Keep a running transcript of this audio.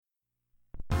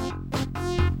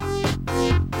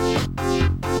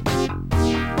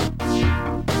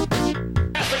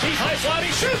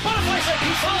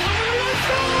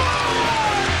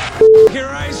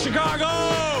bragging rights, Chicago!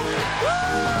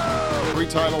 Woo! 3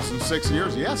 titles in 6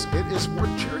 years. Yes, it is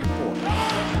worth cheering for.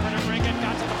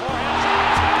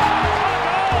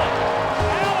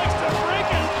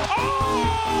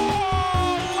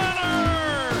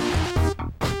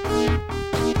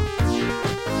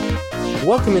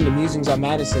 Welcome into Musings on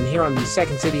Madison here on the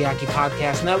Second City Hockey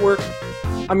Podcast Network.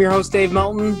 I'm your host, Dave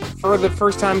Melton, for the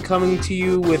first time coming to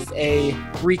you with a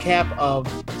recap of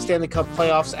Stanley Cup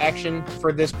playoffs action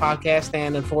for this podcast.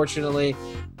 And unfortunately,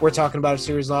 we're talking about a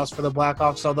series loss for the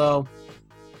Blackhawks, although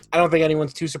I don't think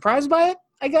anyone's too surprised by it,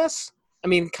 I guess. I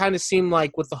mean, it kind of seemed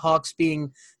like with the Hawks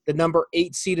being the number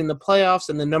 8 seed in the playoffs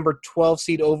and the number 12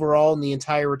 seed overall in the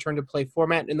entire return-to-play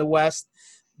format in the West,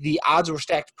 the odds were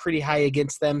stacked pretty high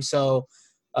against them, so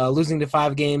losing to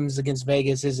 5 games against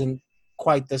Vegas isn't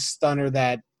quite the stunner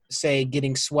that, say,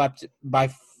 getting swept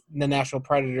by the Nashville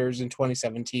Predators in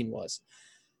 2017 was.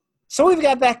 So we've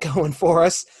got that going for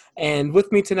us, and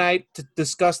with me tonight to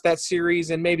discuss that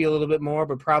series and maybe a little bit more,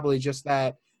 but probably just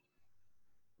that,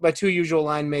 my 2 usual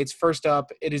line mates. First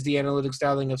up, it is the analytics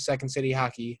darling of Second City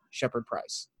Hockey, Shepard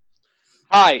Price.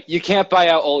 Hi, you can't buy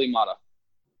out Olli Maatta.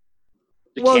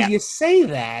 You say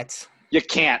that. You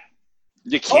can't.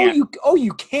 You can't.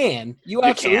 You can. You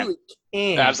absolutely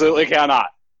can. Absolutely cannot.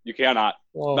 You cannot.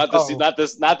 Well, not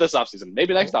this offseason.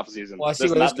 Maybe next offseason. Well,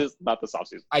 not this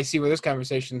offseason. I see where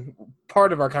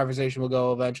part of our conversation will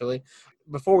go eventually.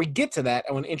 Before we get to that,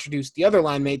 I want to introduce the other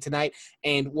line mate tonight.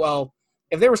 And, well,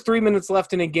 if there was 3 minutes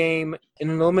left in a game, in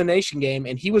an elimination game,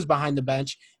 and he was behind the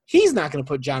bench, he's not going to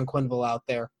put John Quenneville out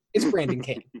there. It's Brandon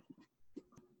Kane.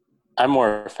 I'm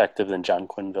more effective than John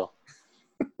Quenneville.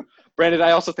 Brandon,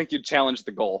 I also think you'd challenge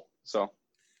the goal. So,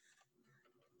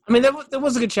 I mean, that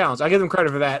was a good challenge. I give them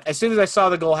credit for that. As soon as I saw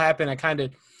the goal happen, I kind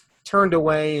of turned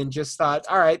away and just thought,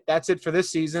 all right, that's it for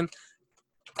this season.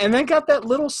 And then got that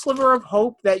little sliver of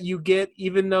hope that you get,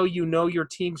 even though you know your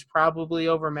team's probably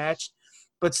overmatched.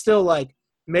 But still, like,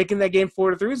 making that game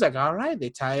 4-3 is like, all right, they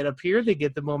tie it up here. They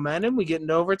get the momentum. We get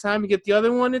into overtime. We get the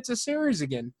other one. It's a series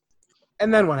again.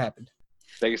 And then what happened?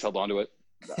 Vegas held on to it.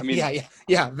 I mean,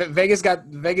 yeah. Vegas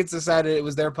decided it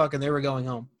was their puck and they were going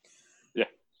home. Yeah.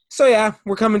 So yeah,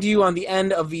 we're coming to you on the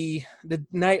end of the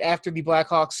night after the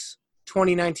Blackhawks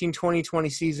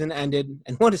 2019-2020 season ended,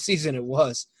 and what a season it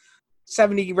was.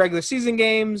 70 regular season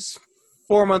games,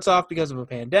 4 months off because of a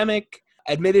pandemic,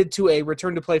 admitted to a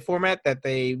return-to-play format that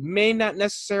they may not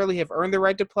necessarily have earned the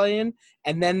right to play in,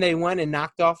 and then they went and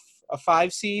knocked off a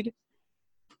 5 seed.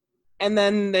 And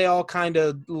then they all kind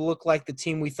of look like the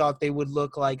team we thought they would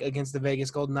look like against the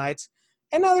Vegas Golden Knights.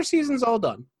 And now their season's all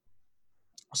done.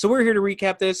 So we're here to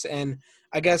recap this, and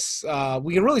I guess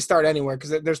we can really start anywhere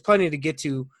because there's plenty to get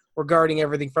to regarding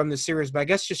everything from this series. But I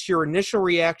guess just your initial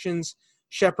reactions.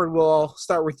 Shepard, we'll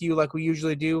start with you like we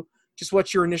usually do. Just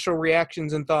what's your initial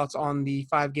reactions and thoughts on the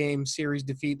 5-game series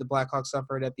defeat the Blackhawks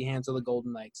suffered at the hands of the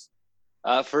Golden Knights?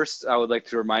 First, I would like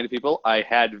to remind people I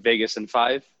had Vegas in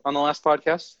 5 on the last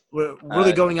podcast. We're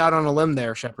really going out on a limb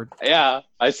there, Shepard. Yeah,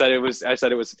 I said it would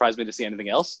surprise me to see anything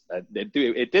else.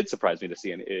 It did surprise me to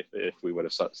see if we would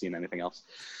have seen anything else.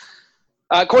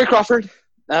 Corey Crawford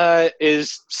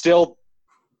is still,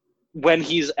 when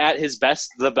he's at his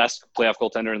best, the best playoff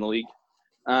goaltender in the league,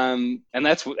 and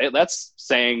that's with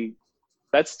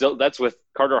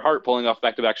Carter Hart pulling off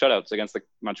back-to-back shutouts against the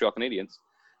Montreal Canadiens.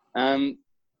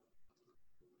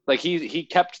 Like he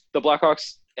kept the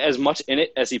Blackhawks as much in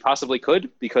it as he possibly could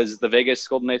because the Vegas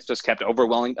Golden Knights just kept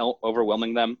overwhelming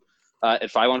them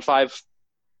at 5-on-5.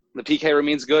 The PK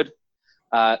remains good.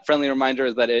 Friendly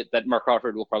reminder that Mark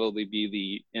Crawford will probably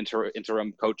be the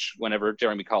interim coach whenever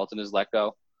Jeremy Colleton is let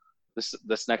go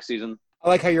this next season. I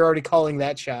like how you're already calling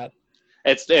that shot.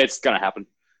 It's gonna happen.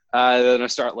 They're gonna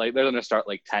start like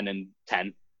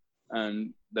 10-10,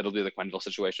 and that'll be the Quenneville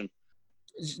situation.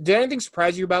 Did anything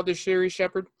surprise you about this series,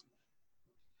 Shepard?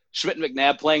 Schmidt and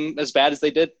McNabb playing as bad as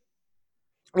they did.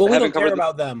 Well, we don't care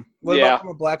about them. What about from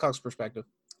a Blackhawks perspective?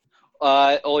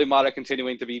 Olli Maatta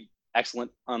continuing to be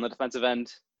excellent on the defensive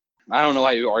end. I don't know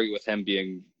why you argue with him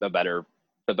being the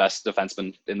best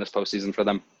defenseman in this postseason for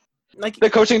them. Like the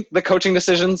coaching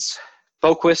decisions,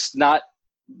 Boqvist not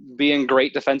being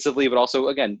great defensively, but also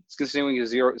again continuing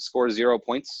to score 0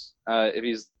 points. If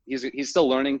he's still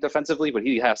learning defensively, but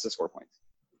he has to score points,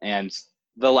 and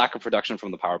the lack of production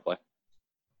from the power play.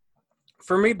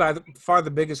 For me, by far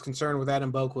the biggest concern with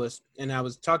Adam Boqvist, and I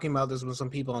was talking about this with some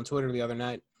people on Twitter the other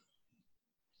night.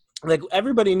 Like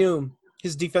everybody knew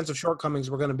his defensive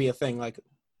shortcomings were going to be a thing. Like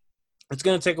it's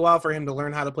going to take a while for him to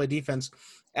learn how to play defense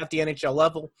at the NHL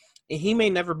level, and he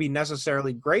may never be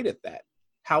necessarily great at that.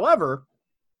 However,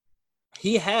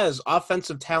 he has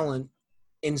offensive talent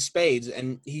in spades,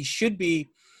 and you should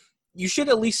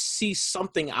at least see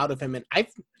something out of him. And I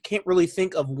can't really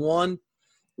think of one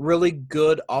really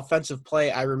good offensive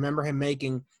play I remember him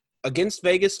making against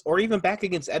Vegas or even back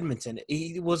against Edmonton.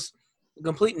 He was a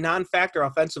complete non-factor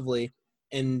offensively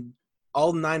in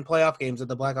all 9 playoff games that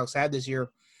the Blackhawks had this year,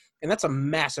 and that's a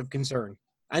massive concern.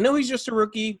 I know he's just a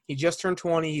rookie. He just turned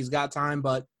 20. He's got time,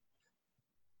 but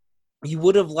you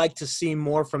would have liked to see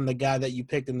more from the guy that you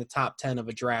picked in the top 10 of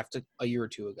a draft a year or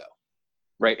two ago.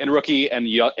 Right, and rookie and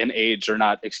age are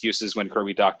not excuses when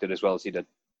Kirby Dach did as well as he did.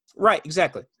 Right,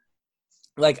 exactly.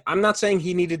 Like, I'm not saying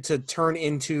he needed to turn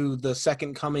into the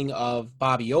second coming of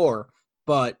Bobby Orr,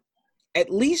 but at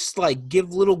least, like,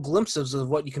 give little glimpses of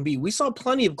what you can be. We saw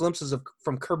plenty of glimpses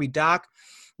from Kirby Dach.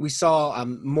 We saw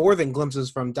more than glimpses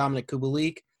from Dominic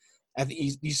Kubalik.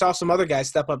 You saw some other guys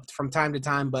step up from time to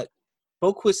time, but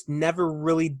Boqvist never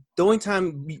really – the only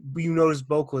time you noticed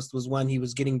Boqvist was when he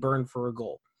was getting burned for a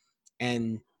goal.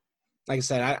 And like I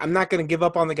said, I'm not going to give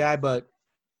up on the guy, but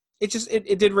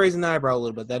it did raise an eyebrow a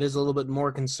little bit. That is a little bit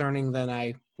more concerning than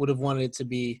I would have wanted it to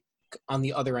be on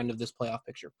the other end of this playoff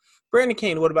picture. Brandon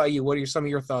Kane, what about you? What are some of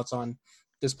your thoughts on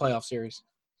this playoff series?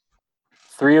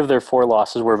 3 of their 4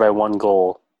 losses were by 1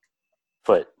 goal,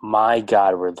 but my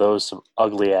God, were those some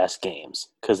ugly-ass games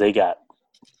because they got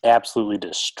absolutely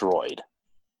destroyed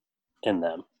in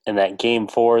them. And that Game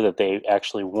 4 that they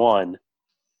actually won,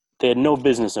 they had no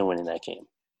business in winning that game.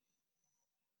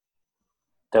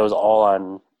 That was all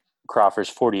on Crawford's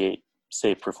 48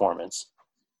 save performance,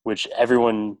 which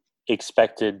everyone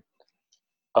expected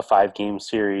a 5-game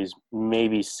series,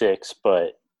 maybe 6,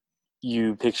 but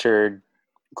you pictured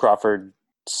Crawford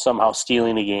somehow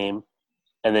stealing a game,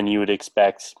 and then you would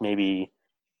expect maybe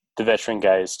the veteran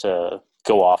guys to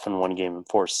go off in one game and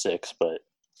force 6, but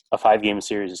a 5-game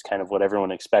series is kind of what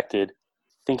everyone expected.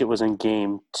 I think it was in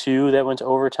Game 2 that went to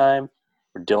overtime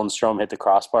where Dylan Strome hit the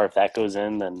crossbar. If that goes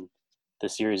in, then the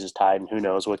series is tied, and who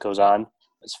knows what goes on.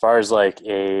 As far as like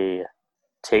a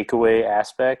takeaway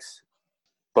aspects,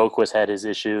 Boqvist had his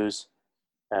issues,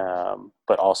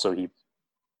 but also he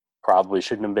probably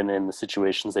shouldn't have been in the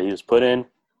situations that he was put in,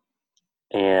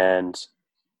 and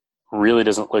really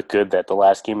doesn't look good that the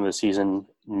last game of the season,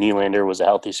 Nylander was a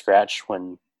healthy scratch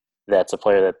when that's a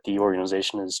player that the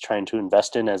organization is trying to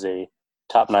invest in as a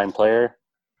top 9 player,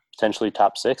 potentially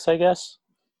top 6, I guess,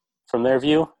 from their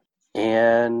view.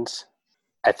 And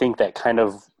I think that kind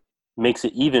of makes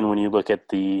it even when you look at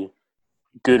the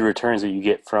good returns that you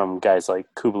get from guys like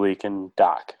Kubalik and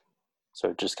Dach. So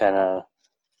it just kind of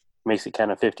makes it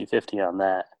kind of 50-50 on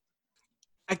that.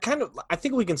 I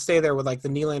think we can stay there with like the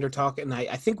Nylander talk, and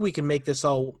I think we can make this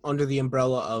all under the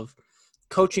umbrella of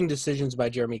coaching decisions by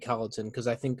Jeremy Colliton, because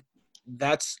I think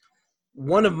that's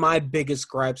one of my biggest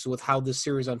gripes with how this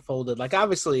series unfolded. Like,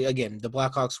 obviously, again, the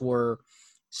Blackhawks were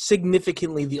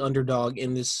significantly the underdog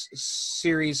in this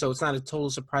series, so it's not a total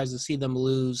surprise to see them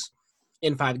lose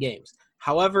in 5 games.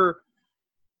 However,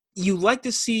 you like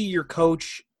to see your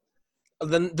coach –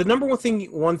 the number one thing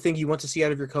you want to see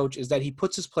out of your coach is that he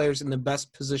puts his players in the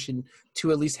best position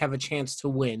to at least have a chance to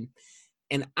win.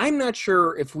 And I'm not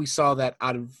sure if we saw that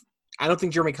I don't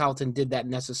think Jeremy Colliton did that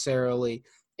necessarily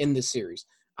in this series.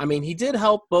 I mean, he did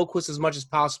help Boqvist as much as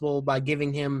possible by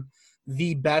giving him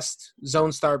the best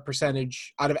zone start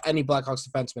percentage out of any Blackhawks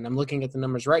defenseman. I'm looking at the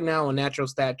numbers right now on Natural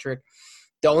Stat Trick.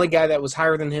 The only guy that was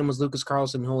higher than him was Lucas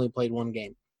Carlsson, who only played 1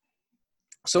 game.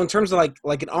 So in terms of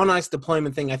like an on-ice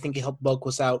deployment thing, I think it helped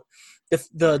Boqvist out.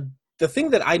 The thing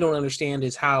that I don't understand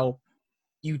is how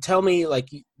you tell me like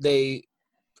they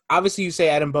 – obviously you say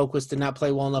Adam Boqvist did not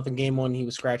play well enough in Game 1. He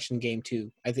was scratched in Game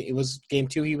 2. I think it was Game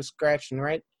 2 he was scratched,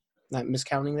 right? Not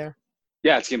miscounting there?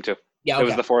 Yeah, it's Game 2. Yeah, okay.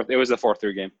 It was the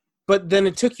 4-3 game. But then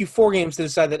it took you 4 games to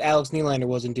decide that Alex Nylander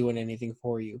wasn't doing anything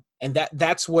for you. And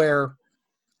that's where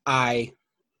I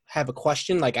have a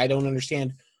question. Like, I don't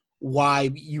understand why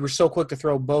you were so quick to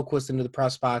throw Boqvist into the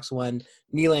press box when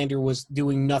Nylander was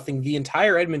doing nothing the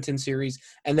entire Edmonton series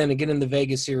and then again in the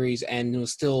Vegas series and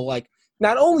was still, like,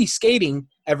 not only skating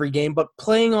every game but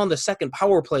playing on the second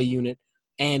power play unit.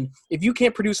 And if you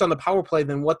can't produce on the power play,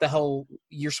 then what the hell?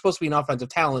 You're supposed to be an offensive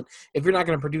talent. If you're not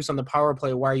going to produce on the power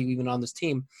play, why are you even on this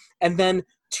team? And then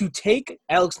to take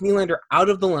Alex Nylander out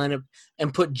of the lineup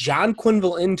and put John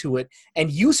Quenneville into it and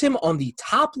use him on the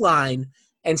top line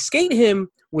and skate him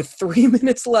with 3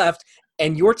 minutes left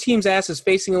and your team's ass is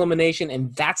facing elimination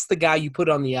and that's the guy you put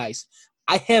on the ice.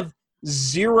 I have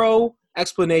zero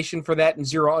explanation for that and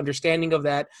zero understanding of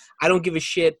that. I don't give a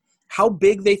shit how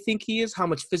big they think he is, how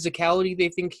much physicality they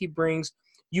think he brings.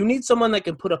 You need someone that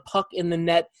can put a puck in the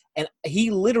net, and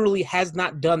he literally has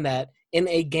not done that in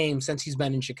a game since he's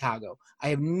been in Chicago. I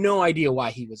have no idea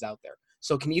why he was out there.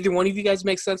 So can either one of you guys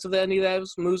make sense of any of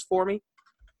those moves for me?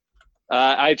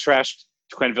 I trashed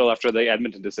Quenneville after the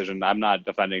Edmonton decision. I'm not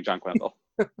defending John Quenneville.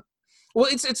 Well,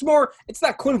 it's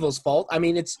not Quenneville's fault. I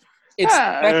mean, it's the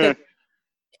fact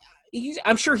that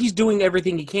I'm sure he's doing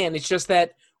everything he can. It's just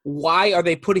that why are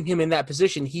they putting him in that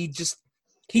position? He's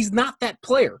not that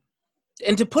player.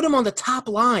 And to put him on the top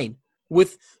line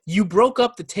you broke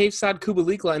up the Toews Saad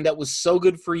Kubalik line that was so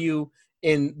good for you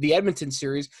in the Edmonton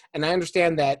series. And I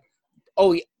understand that.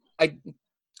 Let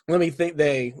me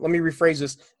rephrase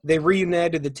this. They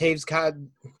reunited the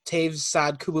Toews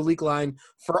Saad Kubalik line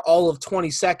for all of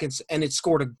 20 seconds, and it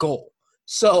scored a goal.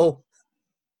 So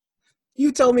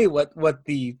you tell me what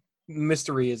the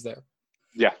mystery is there.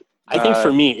 Yeah. I think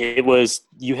for me, it was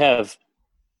you have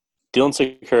Dylan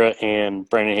Sikura and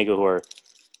Brandon Hagel who are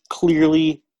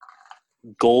clearly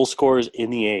goal scorers in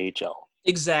the AHL.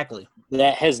 Exactly.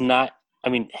 That has not – I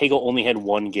mean, Hagel only had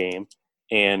one game,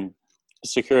 and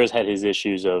Sikura's had his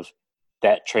issues of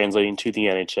that translating to the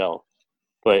NHL.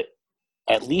 But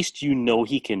at least you know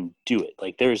he can do it.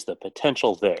 Like, there's the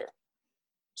potential there.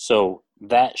 So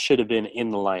that should have been in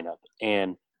the lineup.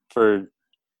 And for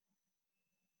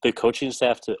the coaching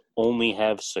staff to only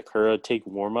have Sikura take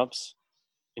warm-ups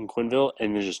in Quenneville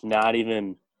and just not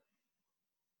even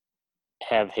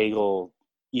have Hagel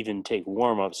even take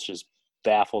warm-ups just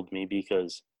baffled me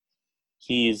because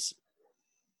he's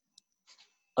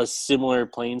a similar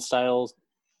playing style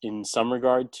in some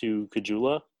regard to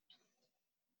Kajula.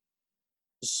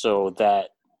 So that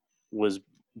was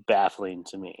baffling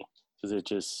to me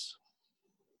because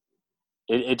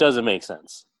it doesn't make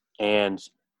sense. And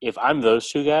if I'm those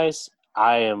two guys,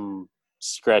 I am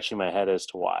scratching my head as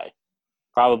to why.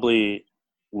 Probably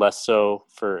less so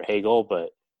for Hagel, but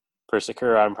for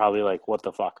Sikura, I'm probably like, what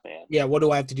the fuck, man? Yeah, what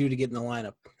do I have to do to get in the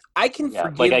lineup? I can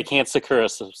forgive. Like, I can't Sikura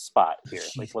a spot here.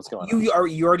 Like, what's going on?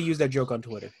 You already used that joke on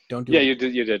Twitter. Don't do it. Yeah,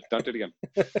 you did. Don't do it again.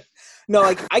 No,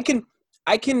 like, I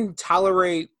can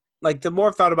tolerate, like, the more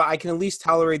I've thought about it, I can at least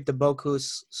tolerate the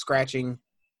Bokus scratching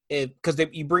because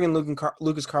you bring in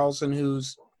Lucas Carlson,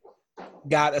 who's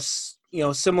got a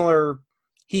similar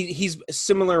he's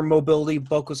similar mobility.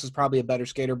 Bokus is probably a better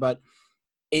skater, but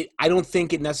I don't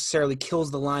think it necessarily kills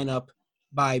the lineup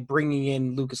by bringing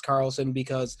in Lucas Carlson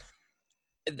because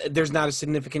there's not a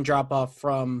significant drop off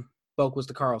from Bokus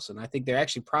to Carlson. I think they're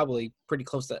actually probably pretty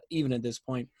close to even at this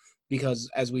point because,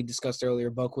 as we discussed earlier,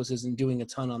 Bokus isn't doing a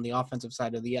ton on the offensive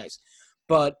side of the ice.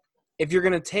 But if you're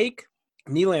going to take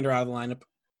Nylander out of the lineup,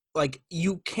 like,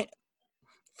 you can't.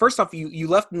 First off, you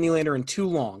left Nylander in too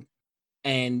long,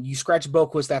 and you scratched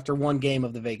Boquist after one game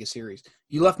of the Vegas series.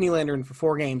 You left Nylander in for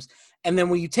 4 games, and then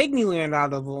when you take Nylander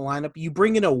out of the lineup, you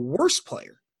bring in a worse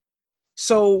player.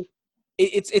 So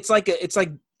it's like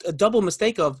a double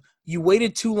mistake of you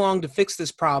waited too long to fix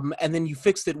this problem, and then you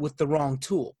fixed it with the wrong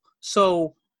tool.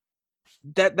 So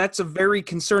that's a very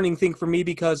concerning thing for me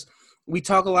because we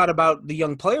talk a lot about the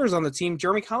young players on the team.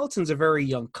 Jeremy Colliton's a very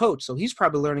young coach, so he's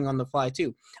probably learning on the fly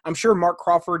too. I'm sure Mark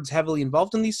Crawford's heavily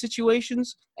involved in these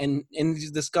situations and in these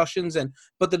discussions,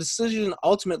 but the decision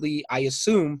ultimately, I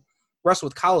assume, rests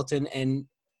with Colliton, and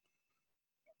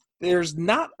there's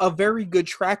not a very good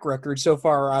track record so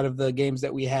far out of the games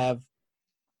that we have.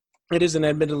 It is an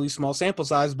admittedly small sample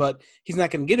size, but he's not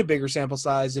going to get a bigger sample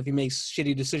size if he makes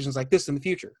shitty decisions like this in the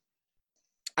future.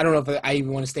 I don't know if I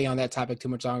even want to stay on that topic too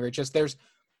much longer. It's just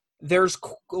there's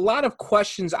a lot of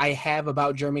questions I have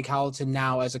about Jeremy Colliton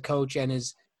now as a coach and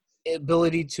his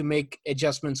ability to make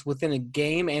adjustments within a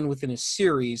game and within a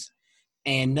series,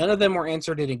 and none of them were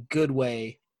answered in a good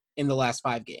way in the last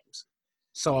 5 games.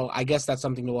 So I guess that's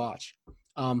something to watch.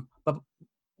 But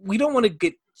we don't want to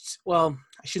get – well,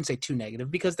 I shouldn't say too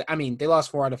negative because, they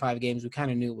lost 4 out of 5 games. We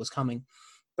kind of knew it was coming.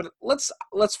 But let's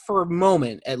for a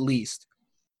moment at least –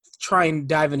 try and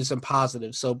dive into some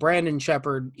positives. So Brandon,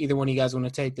 Shepard, either one of you guys want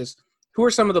to take this. Who are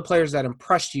some of the players that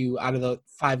impressed you out of the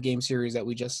 5-game series that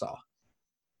we just saw?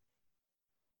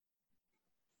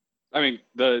 I mean,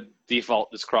 the default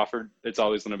is Crawford. It's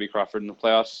always going to be Crawford in the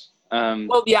playoffs.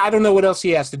 Well, yeah, I don't know what else he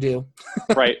has to do.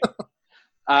 Right.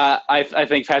 I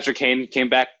think Patrick Kane came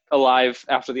back alive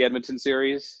after the Edmonton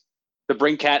series. The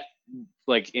Brinkat,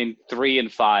 like, in 3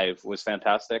 and 5 was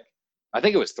fantastic. I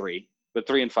think it was 3, but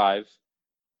 3 and 5.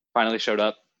 Finally showed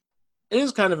up. It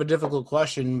is kind of a difficult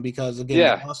question because,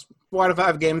 again, they lost 4 out of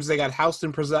 5 games. They got housed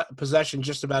in possession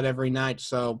just about every night,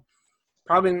 so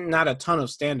probably not a ton of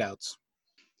standouts.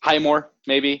 Highmore,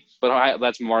 maybe, but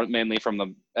that's more mainly from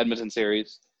the Edmonton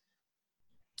series.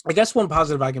 I guess one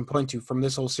positive I can point to from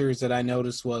this whole series that I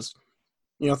noticed was,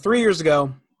 3 years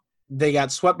ago, they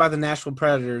got swept by the Nashville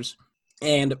Predators,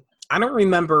 and I don't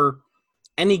remember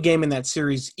any game in that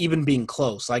series even being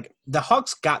close. Like, the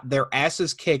Hawks got their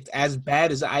asses kicked as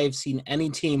bad as I have seen any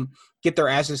team get their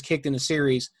asses kicked in a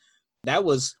series. That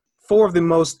was 4 of the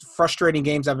most frustrating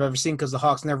games I've ever seen because the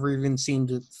Hawks never even seemed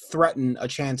to threaten a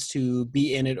chance to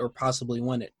be in it or possibly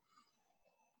win it.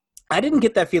 I didn't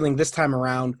get that feeling this time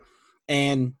around,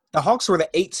 and the Hawks were the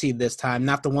 8 seed this time,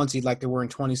 not the 1 seed like they were in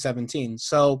 2017.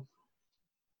 So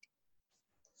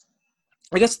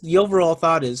I guess the overall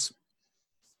thought is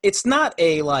it's not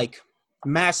a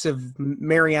massive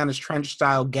Marianas Trench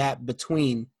style gap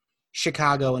between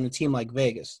Chicago and a team like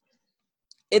Vegas.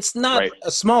 It's not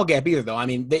a small gap either, though. I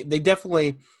mean, they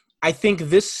definitely – I think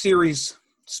this series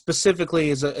specifically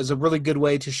is a really good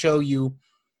way to show you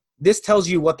 – this tells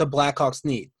you what the Blackhawks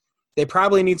need. They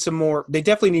probably need some more – they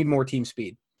definitely need more team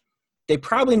speed. They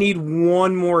probably need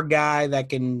one more guy that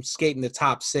can skate in the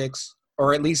top 6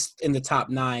 or at least in the top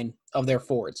 9 of their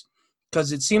forwards.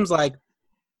 Because it seems like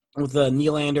with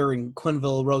Nylander and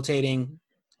Quenneville rotating,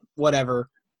 whatever,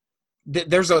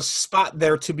 there's a spot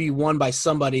there to be won by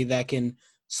somebody that can –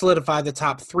 solidify the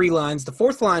top 3 lines. The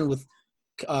 4th line with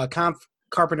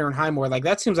Carpenter and Highmore,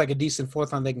 that seems like a decent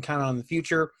 4th line they can count on in the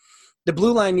future. The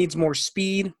blue line needs more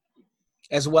speed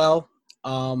as well.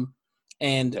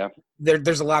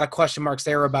 There's a lot of question marks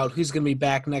there about who's going to be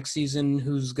back next season,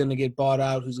 who's going to get bought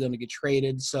out, who's going to get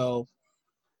traded. So,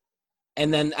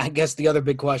 and then I guess the other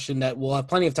big question that we'll have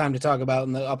plenty of time to talk about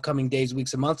in the upcoming days,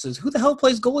 weeks, and months is who the hell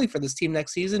plays goalie for this team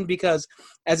next season? Because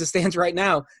as it stands right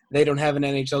now, they don't have an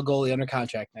NHL goalie under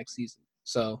contract next season.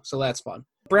 So that's fun.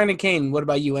 Brandon Kane, what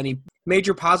about you? Any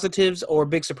major positives or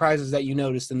big surprises that you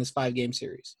noticed in this 5-game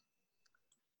series?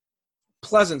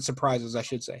 Pleasant surprises, I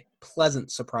should say.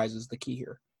 Pleasant surprises, the key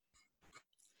here.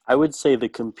 I would say the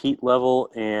compete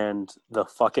level and the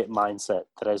fuck it mindset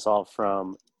that I saw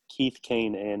from Keith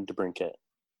Kane and DeBrincat.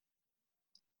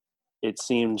 It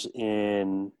seems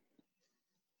in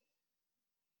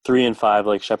 3 and 5,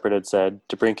 like Shepard had said,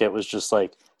 DeBrincat was just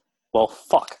like, well,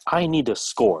 fuck, I need to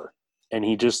score. And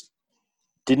he just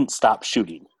didn't stop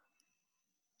shooting.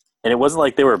 And it wasn't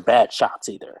like they were bad shots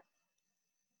either.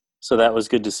 So that was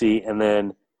good to see. And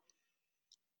then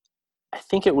I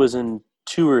think it was in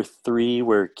 2 or 3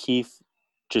 where Keith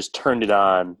just turned it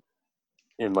on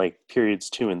in periods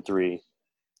 2 and 3.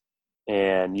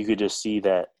 And you could just see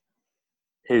that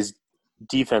his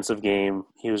defensive game,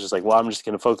 he was just like, well, I'm just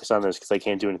going to focus on this because I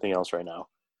can't do anything else right now.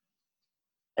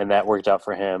 And that worked out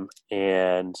for him.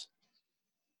 And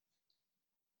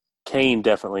Kane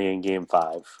definitely in Game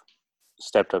 5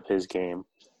 stepped up his game.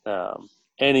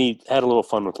 And he had a little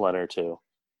fun with Leonard too.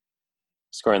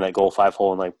 Scoring that goal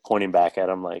 5-hole and pointing back at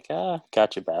him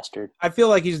gotcha, bastard. I feel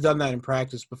like he's done that in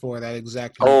practice before, that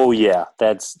exact way. Oh, yeah.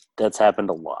 That's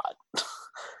happened a lot.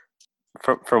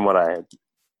 From what I had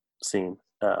seen.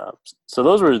 So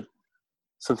those were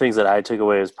some things that I took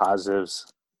away as positives.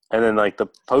 And then, the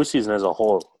postseason as a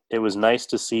whole, it was nice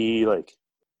to see,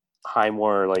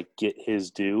 Highmore, get his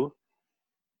due.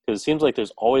 Because it seems like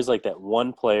there's always, that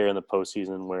one player in the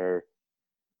postseason where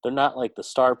they're not, the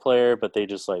star player, but they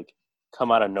just,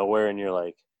 come out of nowhere and you're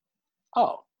like,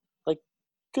 oh,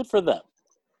 good for them.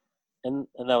 And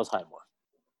that was Highmore.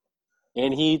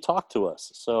 And he talked to us.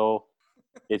 So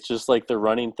it's just the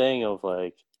running thing of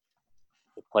the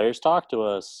players talk to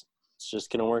us. It's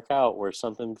just going to work out where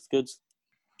something good's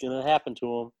going to happen to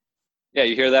them. Yeah,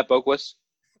 you hear that, Boquist?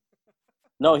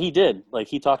 No, he did.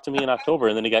 He talked to me in October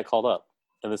and then he got called up.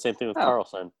 And the same thing with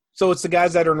Carlson. So it's the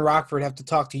guys that are in Rockford have to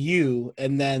talk to you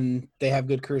and then they have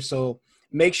good careers. So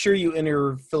make sure you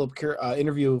interview Philip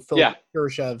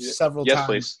Kurashev several times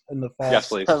please. In the fall. Yes,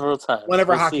 please. Several times.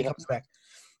 Whenever hockey comes back.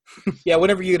 Yeah,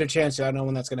 whenever you get a chance to. I don't know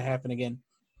when that's going to happen again.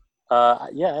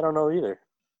 Yeah, I don't know either.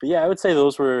 But yeah, I would say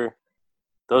those were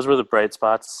the bright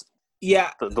spots.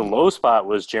 Yeah. The low spot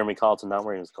was Jeremy Colleton not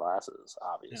wearing his glasses,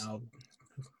 obviously. No.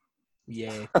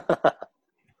 Yay.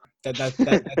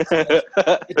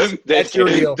 That's your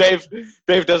deal.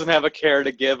 Dave doesn't have a care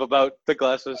to give about the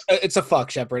glasses. It's a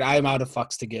fuck, Shepard. I am out of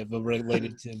fucks to give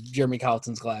related to Jeremy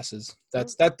Colleton's glasses.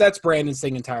 That's Brandon's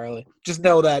thing entirely. Just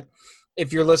know that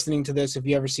if you're listening to this, if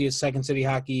you ever see a Second City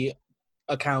Hockey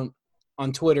account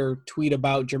on Twitter tweet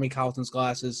about Jeremy Colleton's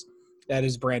glasses, that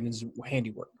is Brandon's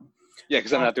handiwork. Yeah,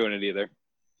 because I'm not doing it either.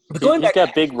 But he's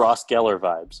got big Ross Geller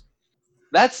vibes.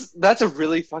 That's a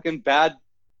really fucking bad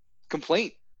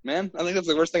complaint, man. I think that's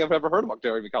the worst thing I've ever heard about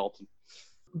Jeremy Colleton.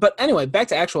 But anyway, back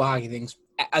to actual hockey things.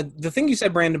 The thing you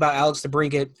said, Brandon, about Alex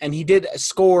DeBrincat, and he did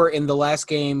score in the last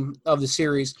game of the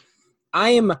series. I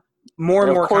am more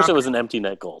and more. Of course, it was an empty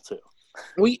net goal too.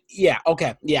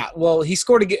 Well, he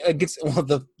scored against. Well,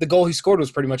 the goal he scored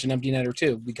was pretty much an empty netter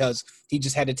too, because he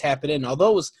just had to tap it in.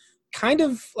 Although it was kind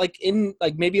of like in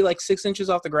like maybe like 6 inches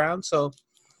off the ground. So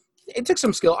it took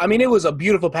some skill. I mean, it was a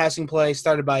beautiful passing play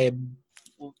started by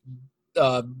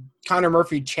Connor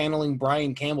Murphy channeling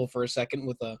Brian Campbell for a second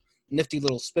with a nifty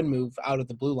little spin move out of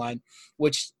the blue line,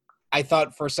 which I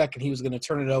thought for a second he was going to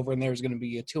turn it over and there was going to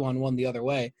be a 2-on-1 the other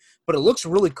way. But it looks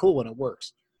really cool when it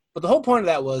works. But the whole point of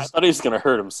that was I thought he was going to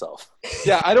hurt himself.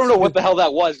 Yeah, I don't know what the hell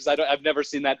that was because I've never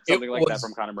seen something like that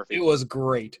from Connor Murphy. It was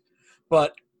great.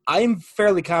 But I'm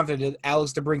fairly confident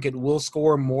Alex DeBrincat will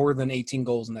score more than 18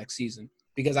 goals next season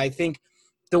because I think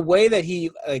the way that he,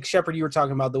 like Shepard, you were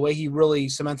talking about, the way he really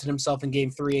cemented himself in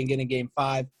Game 3 and again in Game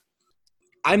 5,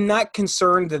 I'm not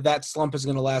concerned that slump is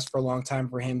going to last for a long time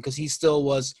for him because he still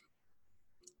was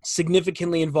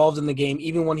significantly involved in the game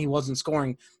even when he wasn't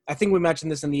scoring. I think we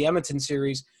mentioned this in the Edmonton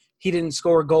series. He didn't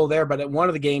score a goal there, but at one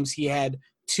of the games he had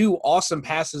 2 awesome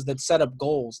passes that set up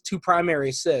goals, 2 primary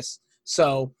assists.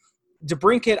 So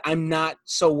DeBrincat, I'm not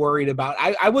so worried about.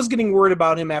 I was getting worried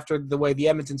about him after the way the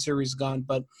Edmonton series gone,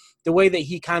 but the way that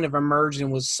he kind of emerged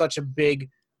and was such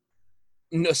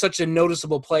a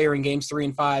noticeable player in games 3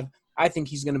 and 5, I think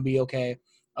he's going to be okay.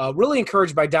 Really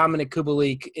encouraged by Dominic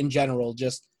Kubalik in general,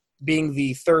 just being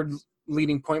the 3rd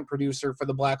leading point producer for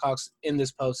the Blackhawks in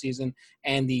this postseason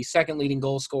and the 2nd leading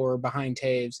goal scorer behind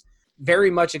Taves.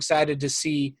 Very much excited to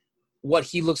see what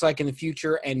he looks like in the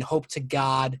future and hope to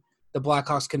God the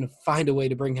Blackhawks can find a way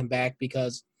to bring him back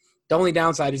because the only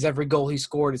downside is every goal he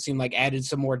scored, it seemed like added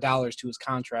some more dollars to his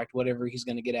contract, whatever he's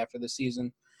going to get after the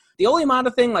season. The only amount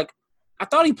of thing, like, I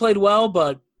thought he played well,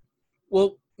 but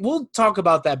we'll talk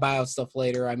about that buyout stuff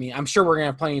later. I mean, I'm sure we're going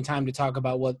to have plenty of time to talk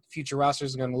about what future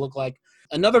rosters are going to look like.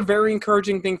 Another very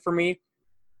encouraging thing for me,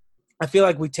 I feel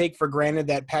like we take for granted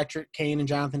that Patrick Kane and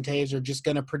Jonathan Toews are just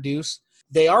going to produce.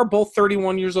 They are both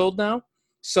 31 years old now,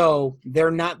 so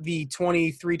they're not the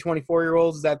 23,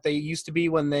 24-year-olds that they used to be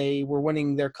when they were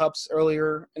winning their cups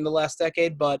earlier in the last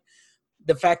decade. But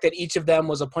the fact that each of them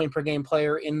was a point-per-game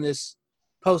player in this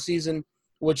postseason,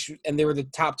 and they were the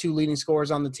top 2 leading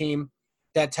scorers on the team,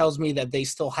 that tells me that they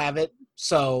still have it.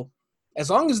 So as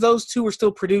long as those 2 are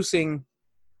still producing,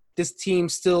 this team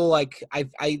still, like,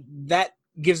 that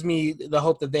gives me the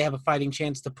hope that they have a fighting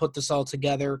chance to put this all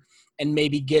together and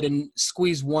maybe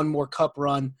squeeze one more cup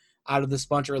run out of this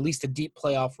bunch, or at least a deep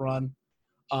playoff run.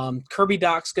 Kirby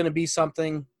Dach's going to be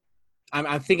something.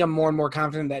 I think I'm more and more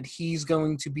confident that he's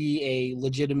going to be a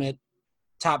legitimate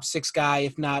top 6 guy,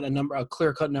 if not a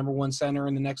clear-cut number 1 center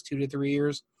in the next 2 to 3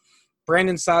 years.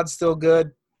 Brandon Saad's still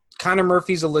good. Connor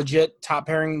Murphy's a legit top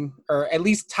pairing, or at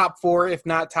least top 4, if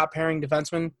not top pairing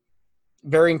defenseman.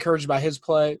 Very encouraged by his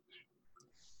play.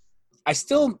 I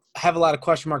still have a lot of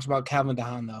question marks about Calvin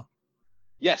DeHaan, though.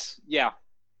 Yes. Yeah.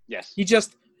 Yes.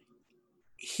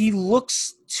 He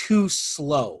looks too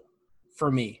slow for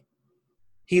me.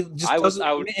 He just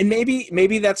doesn't. And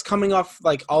maybe that's coming off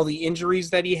like all the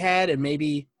injuries that he had, and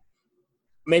maybe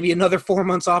another 4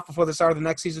 months off before the start of the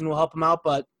next season will help him out.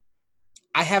 But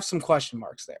I have some question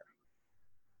marks there.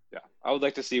 Yeah, I would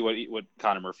like to see what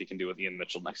Connor Murphy can do with Ian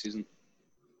Mitchell next season.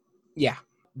 Yeah,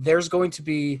 there's going to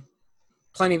be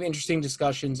plenty of interesting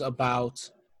discussions about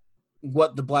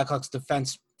what the Blackhawks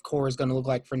defense core is going to look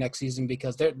like for next season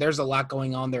because there's a lot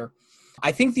going on there.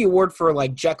 I think the award for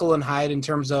like Jekyll and Hyde in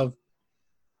terms of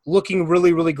looking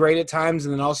really, really great at times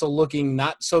and then also looking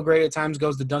not so great at times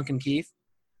goes to Duncan Keith.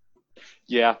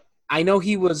 Yeah. I know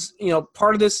he was,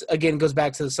 part of this, again, goes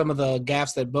back to some of the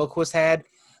gaffes that Boqvist had,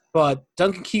 but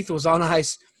Duncan Keith was on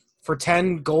ice for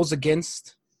 10 goals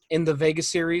against in the Vegas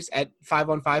series at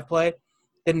 5-on-5 play.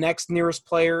 The next nearest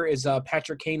player is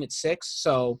Patrick Kane at 6.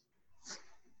 So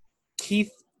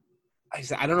Keith,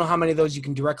 I don't know how many of those you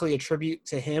can directly attribute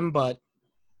to him, but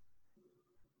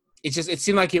it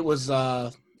seemed like it was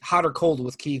hot or cold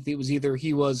with Keith. It was either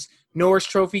he was Norris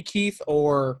Trophy Keith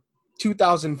or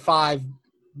 2005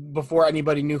 before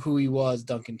anybody knew who he was,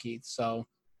 Duncan Keith. So,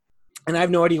 and I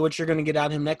have no idea what you're going to get out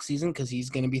of him next season because he's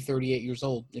going to be 38 years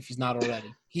old if he's not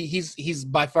already. He's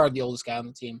by far the oldest guy on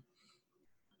the team.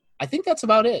 I think that's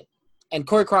about it. And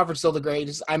Corey Crawford's still the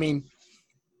greatest. I mean,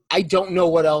 I don't know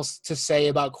what else to say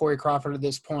about Corey Crawford at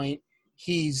this point.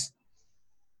 He's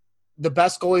the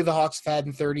best goalie the Hawks have had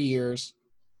in 30 years.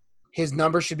 His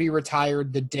number should be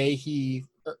retired the day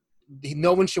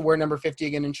no one should wear number 50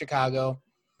 again in Chicago.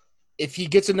 If he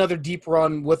gets another deep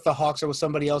run with the Hawks or with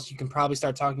somebody else, you can probably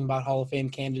start talking about Hall of Fame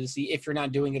candidacy if you're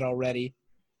not doing it already.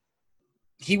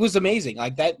 He was amazing.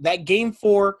 Like that game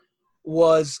 4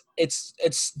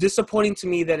 it's disappointing to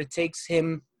me that it takes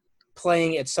him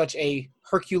playing at such a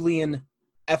Herculean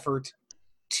effort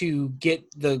to get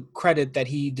the credit that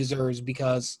he deserves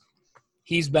because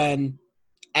he's been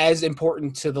as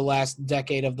important to the last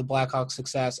decade of the Blackhawks'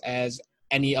 success as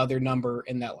any other number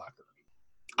in that locker room.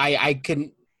 I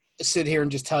can sit here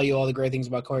and just tell you all the great things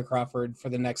about Corey Crawford for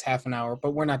the next half an hour,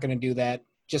 but we're not going to do that.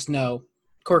 Just know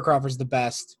Corey Crawford's the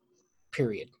best,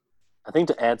 period. I think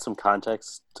to add some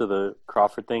context to the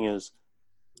Crawford thing is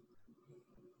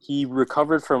he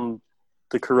recovered from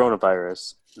the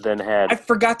coronavirus, then had... I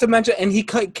forgot to mention, and he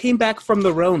came back from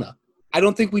the Rona. I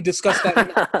don't think we discussed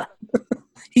that.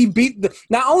 He beat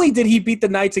not only did he beat the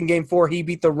Knights in Game 4, he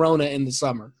beat the Rona in the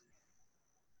summer.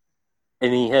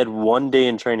 And he had 1 day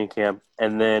in training camp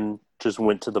and then just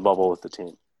went to the bubble with the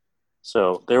team.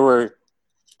 So there were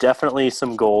definitely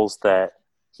some goals that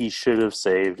he should have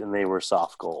saved, and they were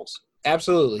soft goals.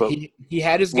 Absolutely. But he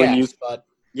had his gaps, but...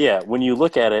 Yeah, when you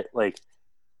look at it, like,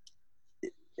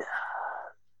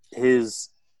 his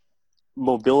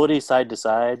mobility side to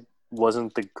side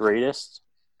wasn't the greatest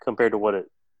compared to what it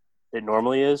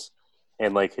normally is.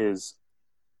 And, like, his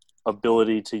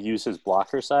ability to use his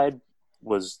blocker side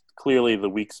was clearly the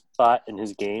weak spot in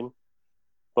his game.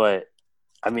 But,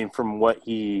 I mean, from what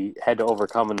he had to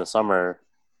overcome in the summer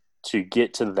to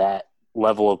get to that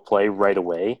level of play right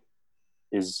away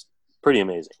is pretty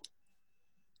amazing.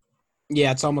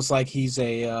 Yeah, it's almost like he's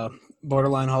a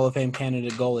borderline Hall of Fame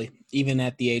candidate goalie, even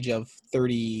at the age of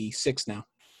 36 now.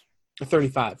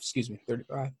 35, excuse me,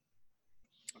 35.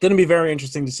 Going to be very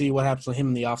interesting to see what happens with him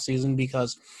in the offseason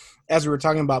because, as we were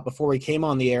talking about before we came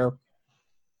on the air,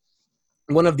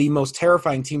 one of the most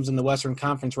terrifying teams in the Western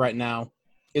Conference right now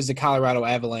is the Colorado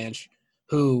Avalanche,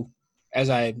 who, as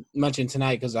I mentioned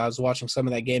tonight because I was watching some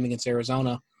of that game against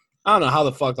Arizona, I don't know how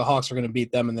the fuck the Hawks are going to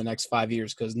beat them in the next 5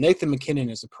 years because Nathan MacKinnon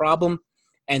is a problem,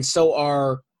 and so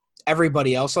are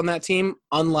everybody else on that team,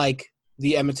 unlike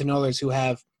the Edmonton Oilers who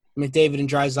have McDavid and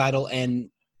Draisaitl and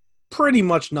pretty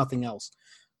much nothing else.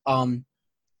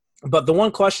 But the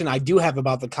one question I do have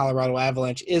about the Colorado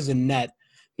Avalanche is in net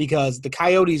because the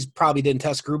Coyotes probably didn't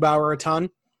test Grubauer a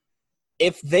ton.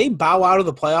 If they bow out of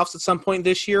the playoffs at some point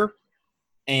this year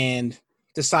and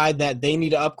decide that they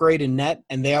need to upgrade in net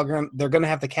and they're going to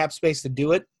have the cap space to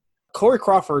do it, Corey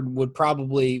Crawford would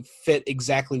probably fit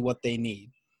exactly what they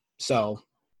need. So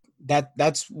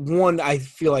that's one I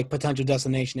feel like potential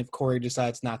destination if Corey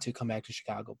decides not to come back to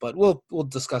Chicago. But we'll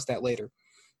discuss that later.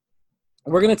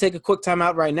 We're going to take a quick time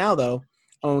out right now, though.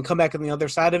 And when we come back on the other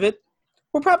side of it,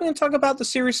 we're probably going to talk about the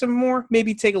series some more,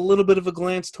 maybe take a little bit of a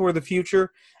glance toward the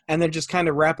future, and then just kind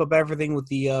of wrap up everything with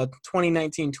the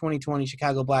 2019-2020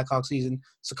 Chicago Blackhawks season.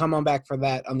 So come on back for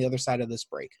that on the other side of this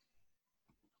break.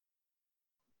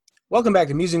 Welcome back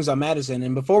to Musings on Madison.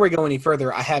 And before we go any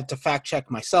further, I have to fact check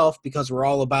myself because we're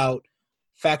all about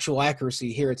factual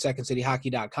accuracy here at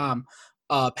SecondCityHockey.com.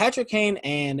 Patrick Kane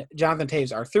and Jonathan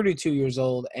Toews are 32 years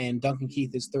old, and Duncan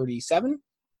Keith is 37,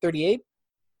 38.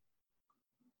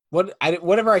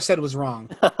 Whatever I said was wrong.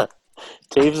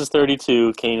 Toews is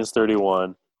 32, Kane is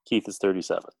 31, Keith is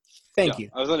 37. Thank you.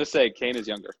 I was going to say Kane is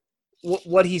younger.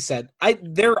 What he said. I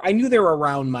knew they were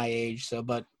around my age,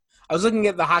 but I was looking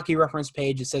at the hockey reference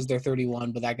page. It says they're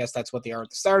 31, but I guess that's what they are at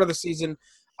the start of the season.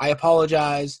 I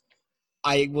apologize.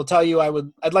 I will tell you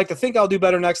I'd like to think I'll do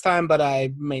better next time, but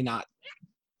I may not.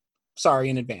 Sorry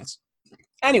in advance.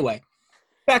 Anyway,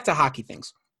 back to hockey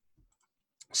things.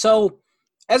 So,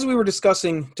 as we were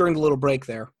discussing during the little break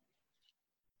there,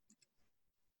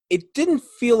 it didn't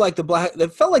feel like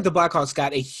it felt like the Blackhawks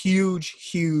got a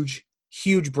huge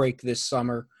break this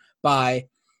summer by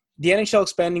the NHL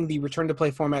expanding the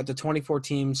return-to-play format to 24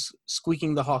 teams,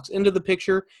 squeaking the Hawks into the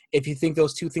picture. If you think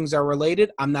those two things are related,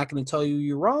 I'm not going to tell you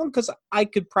you're wrong because I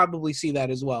could probably see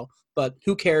that as well. But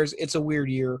who cares? It's a weird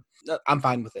year. I'm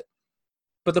fine with it.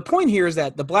 But the point here is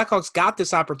that the Blackhawks got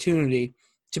this opportunity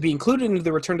to be included into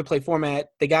the return-to-play format.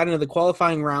 They got into the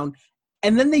qualifying round,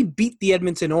 and then they beat the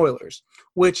Edmonton Oilers,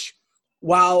 which,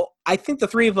 while I think the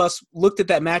three of us looked at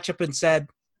that matchup and said,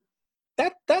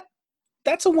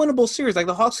 that's a winnable series. Like,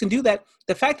 the Hawks can do that.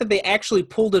 The fact that they actually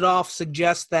pulled it off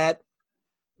suggests that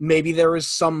maybe there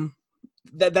is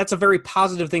that's a very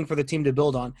positive thing for the team to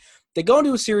build on. They go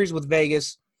into a series with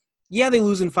Vegas. Yeah, they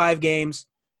lose in 5 games.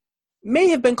 May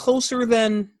have been closer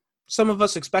than some of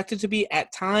us expected to be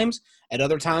at times. At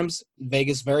other times,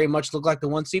 Vegas very much looked like the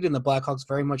 1 seed and the Blackhawks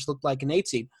very much looked like an 8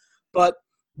 seed. But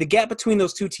the gap between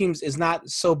those two teams is not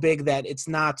so big that it's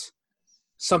not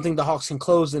something the Hawks can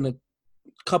close in a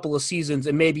couple of seasons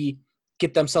and maybe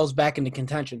get themselves back into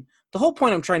contention. The whole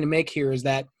point I'm trying to make here is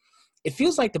that it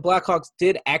feels like the Blackhawks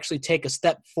did actually take a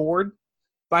step forward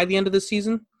by the end of the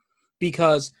season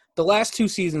because the last 2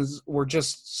 seasons were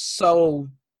just so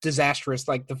disastrous.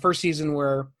 Like the first season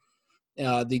where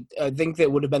I think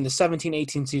that would have been the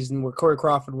 17-18 season where Corey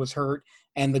Crawford was hurt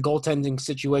and the goaltending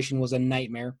situation was a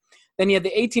nightmare. Then you had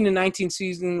the 18 and 19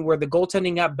 season where the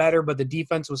goaltending got better, but the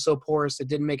defense was so porous it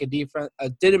didn't make a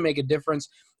difference,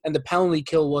 and the penalty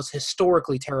kill was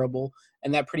historically terrible,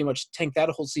 and that pretty much tanked that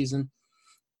whole season.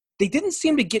 They didn't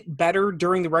seem to get better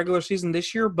during the regular season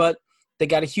this year, but they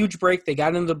got a huge break. They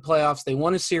got into the playoffs. They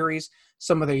won a series.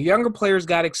 Some of their younger players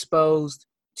got exposed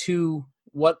to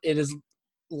what it is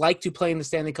like to play in the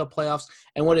Stanley Cup playoffs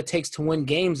and what it takes to win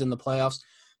games in the playoffs.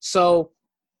 So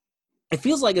it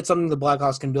feels like it's something the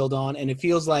Blackhawks can build on, and it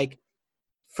feels like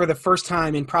for the first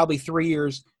time in probably 3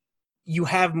 years, you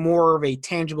have more of a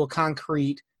tangible,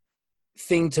 concrete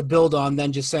thing to build on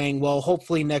than just saying, well,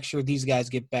 hopefully next year these guys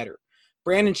get better.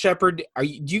 Brandon Shepard, do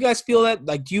you guys feel that?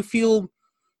 Like, do you feel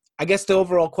 – I guess the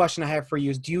overall question I have for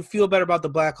you is, do you feel better about the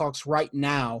Blackhawks right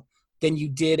now than you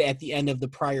did at the end of the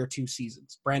prior 2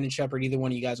 seasons? Brandon Shepard, either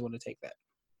one of you guys want to take that?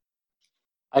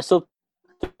 I still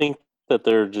think that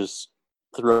they're just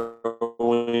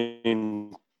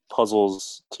throwing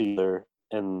puzzles together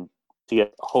and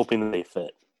hoping that they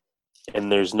fit.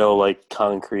 And there's no, like,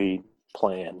 concrete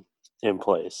plan in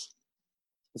place.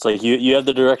 It's like you have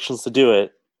the directions to do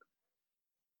it.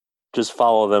 Just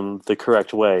follow them the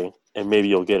correct way, and maybe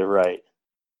you'll get it right.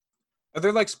 Are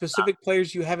there, like, specific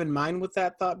players you have in mind with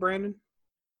that thought, Brandon?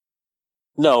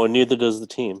 No, and neither does the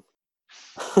team.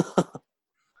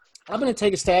 I'm going to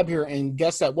take a stab here and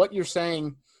guess that what you're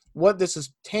saying, what this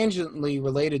is tangentially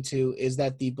related to, is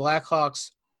that the Blackhawks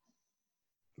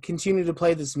continue to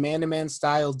play this man-to-man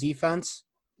style defense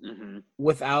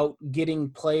without getting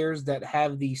players that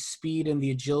have the speed and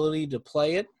the agility to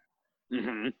play it.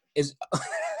 Is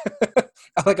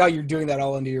I like how you're doing that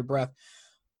all under your breath.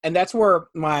 And that's where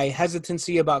my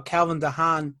hesitancy about Calvin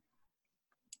DeHaan,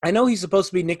 I know he's supposed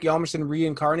to be Nick Hjalmarsson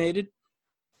reincarnated.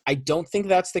 I don't think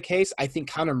that's the case. I think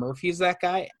Connor Murphy is that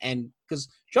guy. And because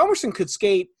Hjalmarsson could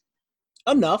skate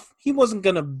enough. He wasn't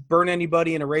going to burn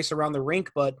anybody in a race around the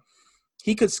rink, but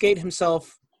he could skate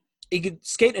himself. He could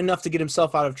skate enough to get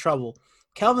himself out of trouble.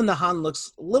 Calvin DeHaan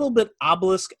looks a little bit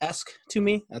Obelisk-esque to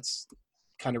me. That's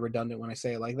kind of redundant when I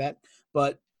say it like that.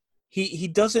 But he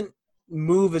doesn't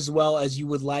move as well as you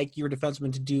would like your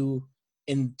defenseman to do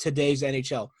in today's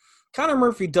NHL. Connor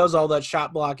Murphy does all that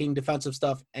shot blocking, defensive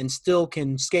stuff, and still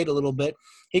can skate a little bit.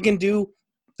 He can do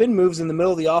thin moves in the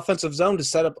middle of the offensive zone to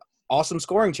set up awesome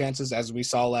scoring chances, as we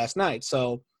saw last night.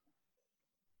 So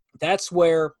that's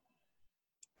where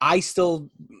I still,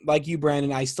 like you,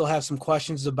 Brandon, I still have some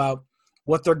questions about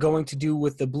what they're going to do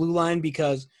with the blue line,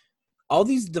 because all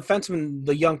these defensemen,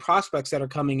 the young prospects that are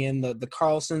coming in, the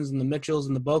Carlsons and the Mitchells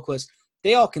and the Boquist,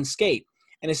 they all can skate.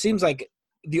 And it seems like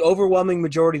the overwhelming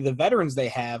majority of the veterans they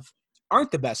have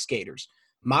aren't the best skaters.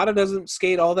 Mata doesn't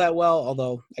skate all that well,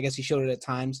 although I guess he showed it at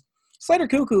times. Slater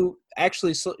Cuckoo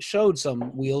actually showed some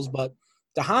wheels, but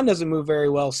DeHaan doesn't move very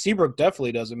well. Seabrook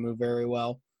definitely doesn't move very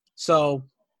well. So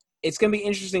it's going to be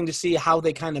interesting to see how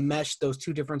they kind of mesh those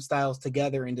two different styles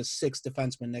together into 6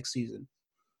 defensemen next season.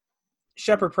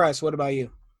 Shepard Price, what about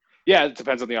you? Yeah, it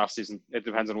depends on the offseason. It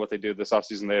depends on what they do this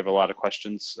offseason. They have a lot of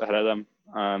questions ahead of them,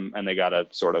 and they got to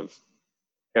sort of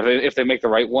 – if they make the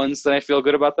right ones, then I feel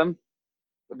good about them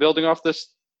building off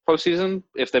this postseason.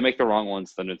 If they make the wrong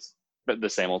ones, then it's the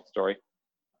same old story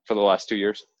for the last 2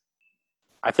 years.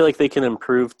 I feel like they can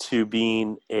improve to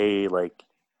being a,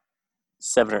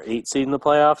 7 or 8 seed in the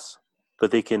playoffs, but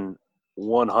they can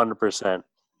 100%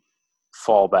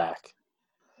 fall back.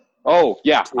 Oh,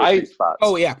 yeah.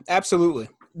 Oh, yeah, absolutely.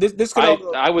 This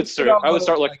could I would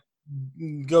start looking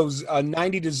goes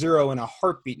 90-0 in a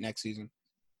heartbeat next season.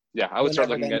 Yeah, I would start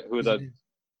looking at who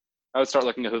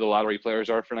the lottery players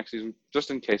are for next season,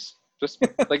 just in case. Just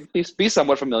be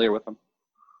somewhat familiar with them.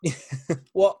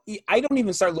 Well, I don't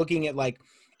even start looking at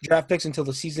draft picks until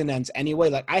the season ends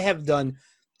anyway. I have done,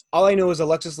 all I know is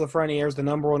Alexis Lafreniere is the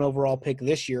number 1 overall pick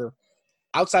this year.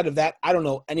 Outside of that, I don't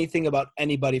know anything about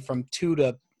anybody from 2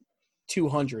 to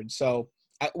 200. So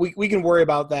we can worry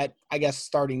about that, I guess,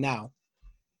 starting now.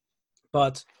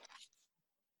 But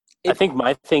I think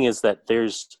my thing is that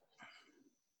there's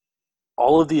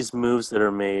all of these moves that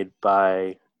are made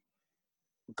by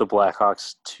the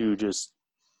Blackhawks to just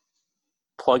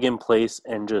plug in place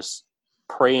and just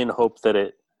pray and hope that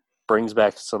it brings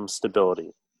back some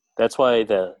stability. That's why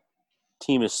the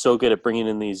team is so good at bringing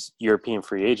in these European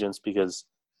free agents, because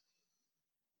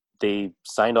they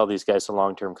signed all these guys to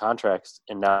long-term contracts,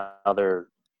 and now they're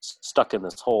stuck in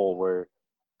this hole where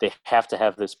they have to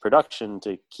have this production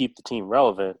to keep the team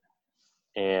relevant.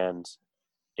 And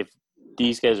if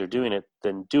these guys are doing it,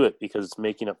 then do it, because it's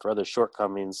making up for other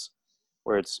shortcomings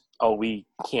where it's, we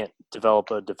can't develop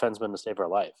a defenseman to save our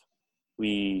life.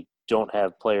 we don't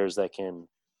have players that can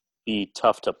be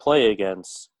tough to play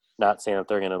against. Not saying that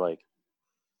they're going to like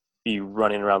be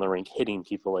running around the rink hitting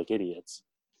people like idiots,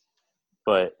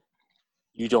 but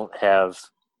you don't have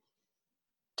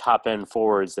top end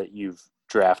forwards that you've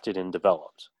drafted and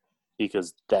developed,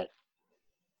 because that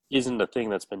isn't a thing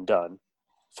that's been done.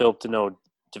 Philip Deneau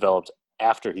developed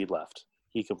after he left.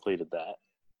 He completed that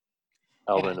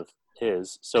element of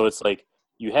his. So it's like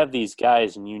you have these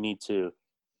guys and you need to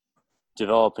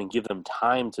develop and give them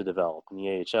time to develop in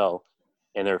the AHL,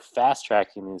 and they're fast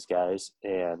tracking these guys,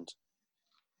 and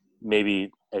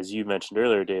maybe, as you mentioned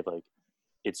earlier, Dave, like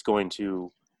it's going to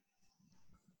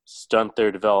stunt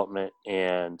their development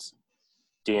and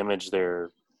damage their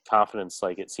confidence,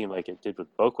 like it seemed like it did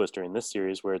with Boquist during this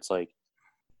series, where it's like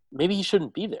maybe he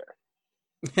shouldn't be there.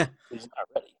 He's not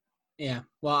ready. Yeah.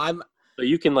 Well, So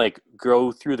you can like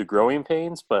grow through the growing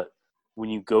pains, but when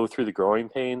you go through the growing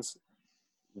pains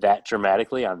that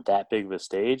dramatically on that big of a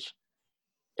stage,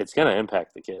 it's going to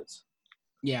impact the kids.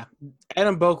 Yeah.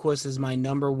 Adam Boquist is my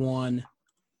number one,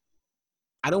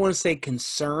 I don't want to say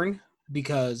concern,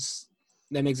 because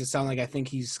that makes it sound like I think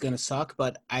he's going to suck,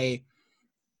 but I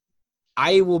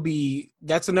will be –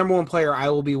 that's the number one player I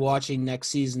will be watching next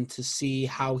season to see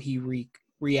how he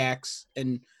reacts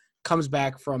and comes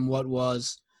back from what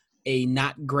was a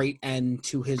not great end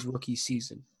to his rookie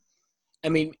season. I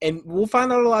mean, and we'll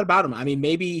find out a lot about him. I mean,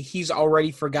 maybe he's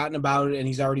already forgotten about it and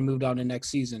he's already moved on to next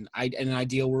season. In an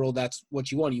ideal world, that's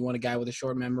what you want. You want a guy with a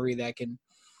short memory that can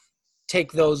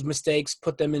take those mistakes,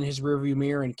 put them in his rearview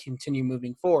mirror, and continue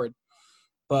moving forward.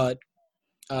 But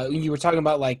you were talking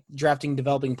about like drafting,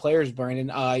 developing players, Brandon.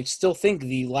 I still think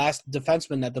the last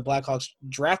defenseman that the Blackhawks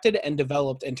drafted and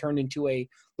developed and turned into a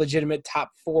legitimate top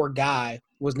 4 guy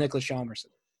was Nicholas Chalmerson.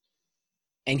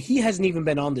 And he hasn't even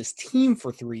been on this team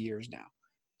for 3 years now.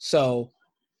 So,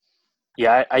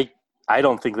 yeah, I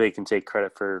don't think they can take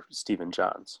credit for Stephen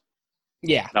Johns.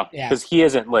 Yeah, No. yeah, Because he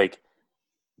hasn't, like,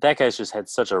 that guy's just had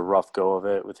such a rough go of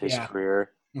it with his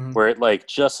career, where it, like,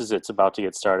 just as it's about to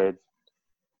get started,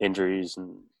 injuries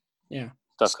and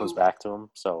stuff comes back to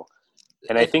him. So,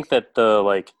 and I think that they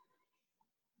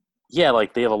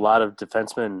have a lot of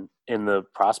defensemen in the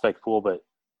prospect pool, but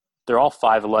they're all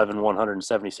 5'11",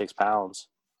 176 pounds.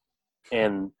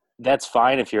 And that's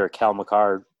fine if you're a Cal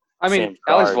McCarr. I mean,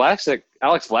 Alex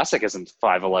Vlasic isn't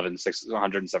 5'11",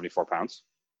 174 pounds.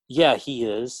 Yeah, he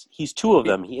is. He's 2 of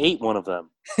them. He ate one of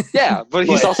them. Yeah, but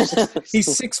he's also he's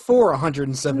 6'4",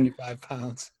 175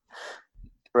 pounds.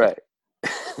 Right.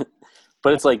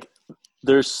 But it's like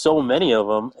there's so many of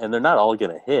them, and they're not all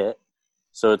going to hit.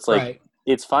 So it's like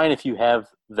It's fine if you have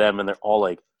them and they're all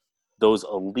like those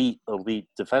elite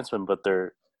defensemen, but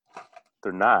they're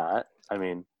not. I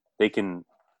mean, they can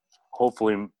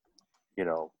hopefully,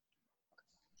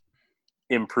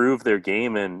 improve their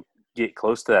game and get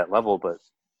close to that level, but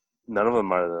none of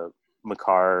them are the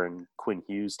McCarr and Quinn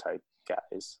Hughes type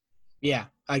guys. Yeah,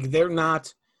 like they're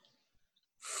not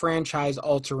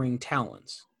franchise-altering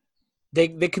talents. They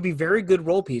could be very good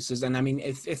role pieces, and I mean,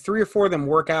 if 3 or 4 of them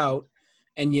work out,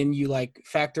 and then you like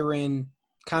factor in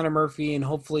Connor Murphy and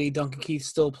hopefully Duncan Keith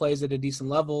still plays at a decent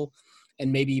level,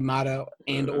 and maybe Mata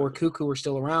and or Cuckoo are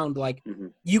still around, like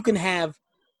you can have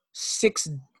 6,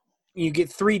 you get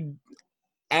 3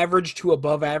 average to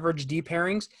above average D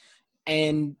pairings,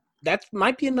 and that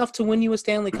might be enough to win you a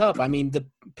Stanley Cup. I mean, the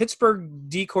Pittsburgh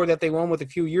D core that they won with a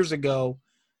few years ago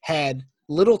had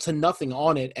little to nothing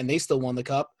on it, and they still won the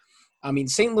Cup. I mean,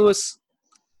 St. Louis,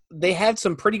 they had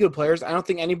some pretty good players. I don't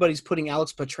think anybody's putting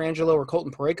Alex Pietrangelo or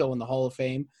Colton Parayko in the Hall of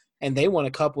Fame, and they won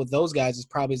a Cup with those guys as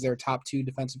probably their top 2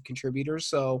 defensive contributors.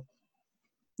 So,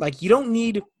 like, you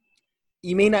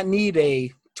may not need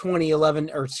a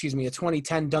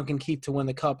 2010 Duncan Keith to win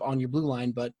the Cup on your blue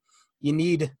line, but you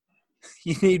need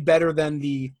better than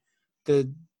the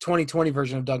 2020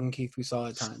 version of Duncan Keith we saw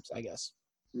at times, I guess.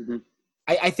 Mm-hmm.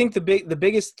 I think the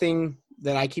biggest thing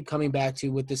that I keep coming back to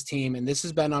with this team, and this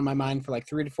has been on my mind for like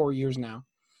 3 to 4 years now,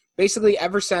 basically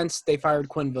ever since they fired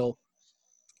Quenneville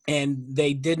and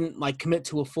they didn't like commit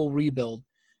to a full rebuild.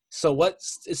 So what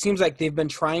it seems like they've been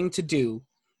trying to do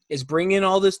is bring in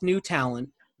all this new talent,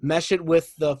 mesh it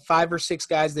with the 5 or 6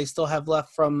 guys they still have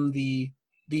left from the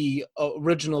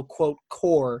original quote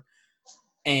core,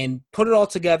 and put it all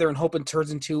together and hope it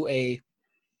turns into a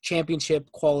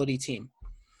championship quality team.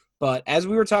 But as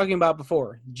we were talking about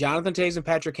before, Jonathan Toews and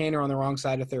Patrick Kane are on the wrong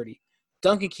side of 30.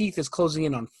 Duncan Keith is closing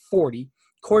in on 40.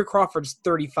 Corey Crawford's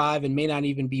 35 and may not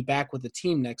even be back with the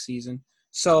team next season.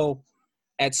 So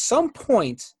at some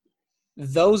point,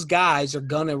 those guys are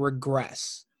going to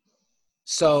regress.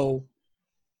 So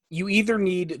you either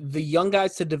need the young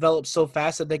guys to develop so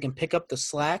fast that they can pick up the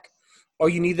slack, or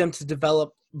you need them to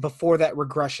develop before that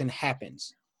regression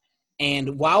happens.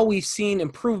 And while we've seen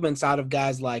improvements out of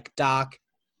guys like Doc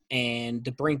and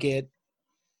DeBrincat,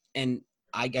 and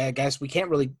I guess we can't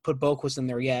really put Boquist in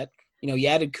there yet. You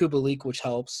added Kubalik, which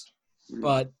helps,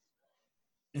 but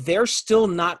there's still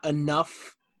not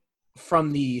enough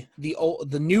from the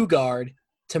new guard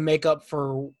to make up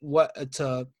for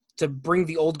to bring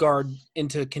the old guard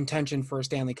into contention for a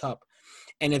Stanley Cup.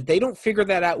 And if they don't figure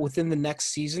that out within the next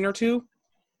season or two,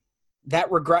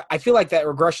 I feel like that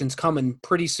regression's coming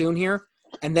pretty soon here.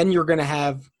 And then you're going to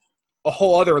have a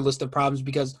whole other list of problems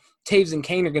because Taves and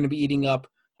Kane are going to be eating up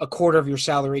a quarter of your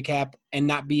salary cap and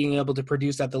not being able to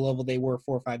produce at the level they were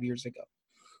 4 or 5 years ago.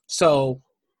 So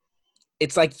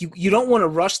it's like you don't want to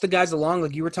rush the guys along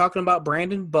like you were talking about,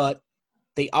 Brandon, but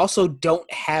they also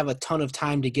don't have a ton of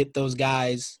time to get those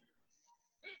guys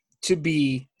to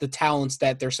be the talents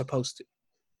that they're supposed to.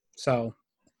 So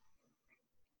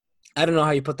I don't know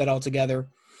how you put that all together.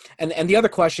 And the other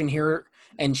question here,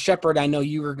 and Shepard, I know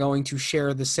you were going to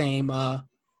share the same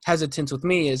hesitance with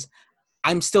me, is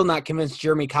I'm still not convinced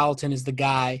Jeremy Colleton is the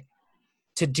guy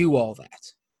to do all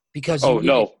that. Because all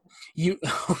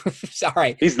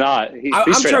right. He's not.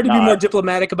 I'm trying to be more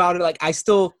diplomatic about it. Like I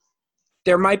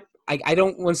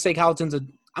don't want to say Colleton's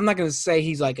I'm not going to say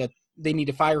he's they need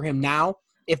to fire him now.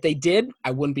 If they did,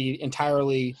 I wouldn't be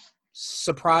entirely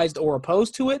surprised or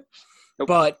opposed to it. Nope.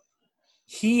 But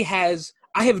I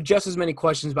have just as many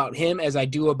questions about him as I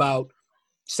do about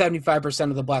 75%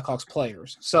 of the Blackhawks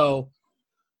players. So,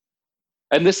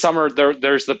 and this summer,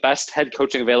 there's the best head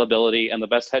coaching availability and the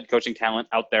best head coaching talent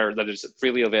out there that is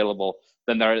freely available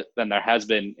than there has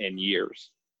been in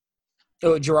years.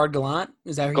 Oh, Gerard Gallant?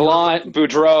 Is that who Gallant,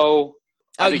 Boudreau.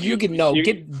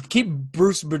 Keep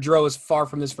Bruce Boudreau as far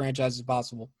from this franchise as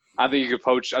possible. I think you could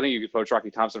poach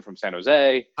Rocky Thompson from San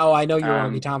Jose. Oh, I know you're a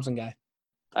Rocky Thompson guy.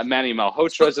 Manny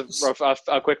Malhotra is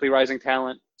a quickly rising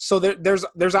talent. So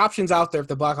there's options out there if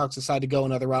the Blackhawks decide to go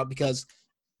another route because,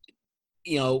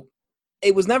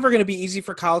 it was never going to be easy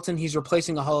for Colleton. He's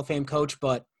replacing a Hall of Fame coach,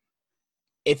 but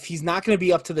if he's not going to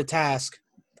be up to the task,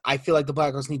 I feel like the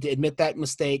Blackhawks need to admit that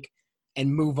mistake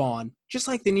and move on, just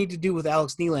like they need to do with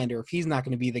Alex Nylander if he's not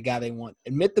going to be the guy they want.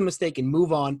 Admit the mistake and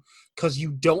move on because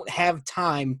you don't have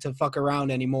time to fuck around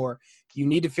anymore. You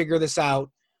need to figure this out.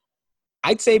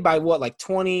 I'd say by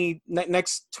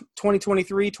next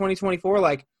 2023, 2024,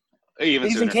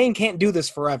 Taves and Kane can't do this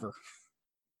forever.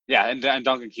 Yeah, and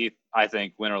Duncan Keith, I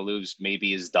think, win or lose,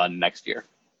 maybe is done next year.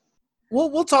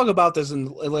 We'll talk about this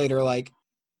later.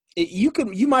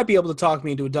 You might be able to talk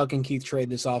me into a Duncan Keith trade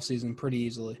this offseason pretty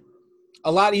easily.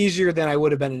 A lot easier than I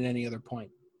would have been at any other point.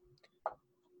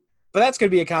 But that's going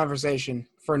to be a conversation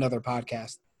for another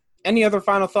podcast. Any other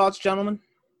final thoughts, gentlemen?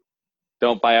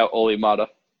 Don't buy out Olli Maatta.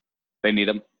 They need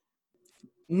him.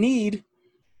 Need?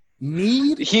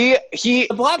 The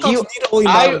Blackhawks need Olli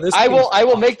Maatta. I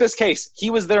will make this case. He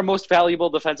was their most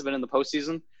valuable defenseman in the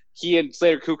postseason. He and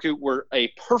Slater Cuckoo were a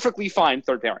perfectly fine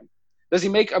third pairing. Does he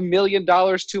make $1 million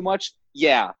too much?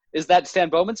 Yeah. Is that Stan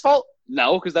Bowman's fault?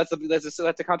 No, because that's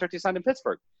a contract he signed in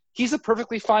Pittsburgh. He's a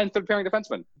perfectly fine third pairing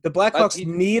defenseman. The Blackhawks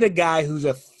need a guy who's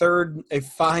a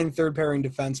fine third pairing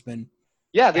defenseman.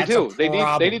 Yeah, they do. They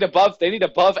need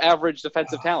above average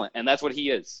defensive talent, and that's what he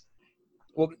is.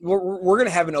 Well, we're going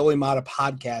to have an Olli Maatta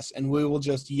podcast, and we will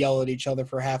just yell at each other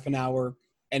for half an hour,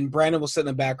 and Brandon will sit in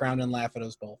the background and laugh at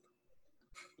us both.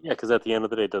 Yeah, because at the end of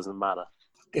the day, it doesn't matter.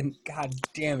 And God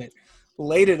damn it.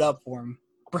 Laid it up for him.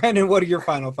 Brandon, what are your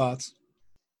final thoughts?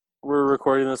 We're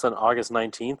recording this on August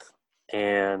 19th,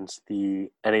 and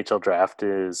the NHL draft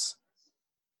is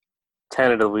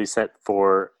tentatively set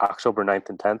for October 9th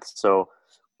and 10th. So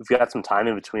we've got some time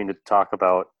in between to talk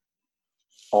about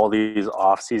all these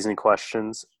off-season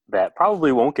questions that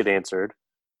probably won't get answered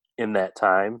in that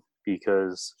time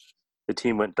because the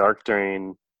team went dark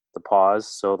during the pause.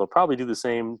 So they'll probably do the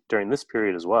same during this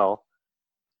period as well.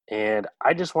 And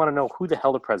I just want to know who the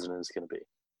hell the president is going to be.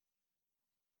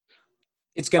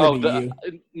 It's going to be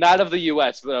you. Not of the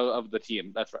U.S., but of the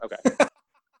team. That's right.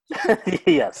 Okay.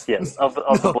 yes. Of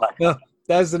the Black. No,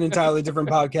 that's an entirely different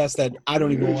podcast that I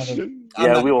don't even want to.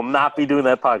 We will not be doing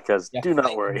that podcast. Yeah, do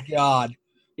not worry. God.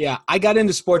 Yeah, I got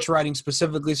into sports writing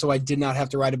specifically so I did not have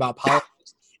to write about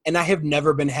politics. And I have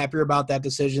never been happier about that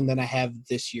decision than I have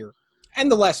this year. And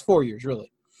the last 4 years,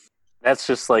 really. That's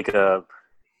just because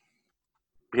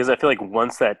I feel like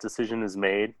once that decision is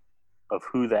made of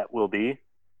who that will be,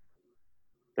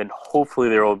 then hopefully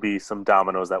there will be some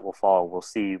dominoes that will fall. We'll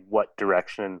see what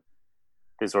direction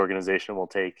this organization will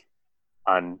take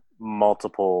on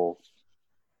multiple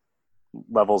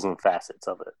levels and facets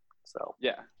of it. So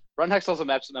yeah, Ron Hextall's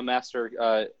a master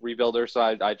rebuilder, so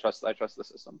I trust the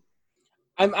system.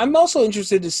 I'm also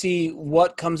interested to see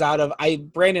what comes out of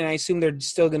Brandon. I assume they're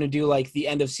still going to do like the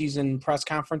end of season press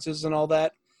conferences and all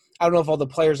that. I don't know if all the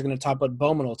players are going to talk, but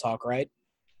Bowman will talk, right?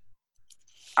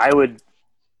 I would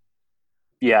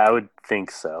think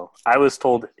so. I was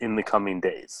told in the coming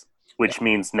days, which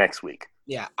means next week.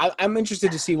 Yeah, I'm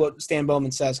interested to see what Stan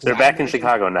Bowman says. They're back in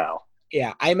Chicago now.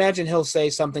 Yeah, I imagine he'll say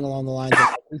something along the lines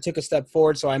of, we took a step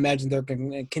forward, so I imagine they're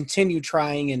going to continue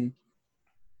trying and,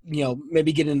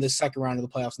 maybe get into the second round of the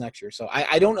playoffs next year. So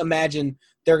I don't imagine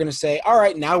they're going to say, all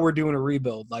right, now we're doing a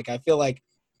rebuild. Like, I feel like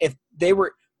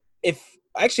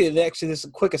actually, this is a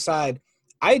quick aside.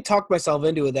 I talked myself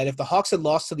into it that if the Hawks had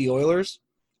lost to the Oilers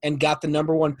and got the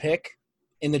number 1 pick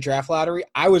in the draft lottery,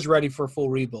 I was ready for a full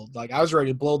rebuild. Like, I was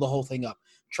ready to blow the whole thing up.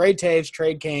 Trade Taves,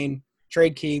 trade Kane,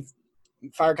 trade Keith,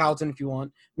 fire Carlton if you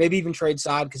want. Maybe even trade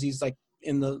Saad because he's like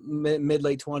in the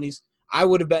mid-late 20s. I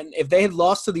would have been – if they had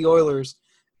lost to the Oilers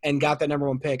and got that number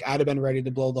 1 pick, I'd have been ready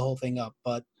to blow the whole thing up.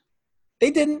 But they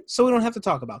didn't, so we don't have to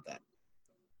talk about that.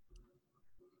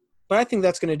 But I think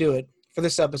that's going to do it for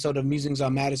this episode of Musings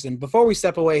on Madison. Before we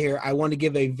step away here, I want to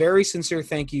give a very sincere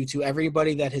thank you to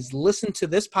everybody that has listened to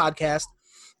this podcast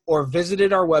or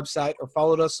visited our website or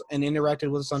followed us and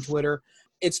interacted with us on Twitter.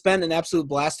 It's been an absolute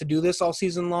blast to do this all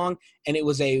season long, and it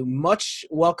was a much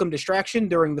welcome distraction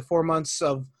during the 4 months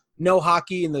of no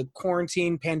hockey and the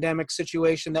quarantine pandemic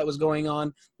situation that was going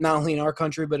on, not only in our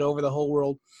country but over the whole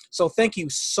world. So thank you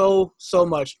so, so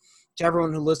much to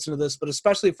everyone who listened to this, but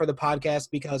especially for the podcast,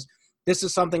 because this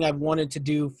is something I've wanted to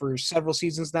do for several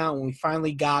seasons now, and we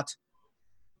finally got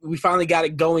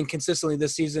it going consistently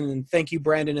this season. And thank you,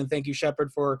 Brandon, and thank you,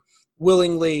 Shepard, for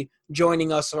willingly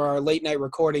joining us for our late night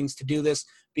recordings to do this,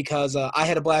 because I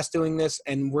had a blast doing this,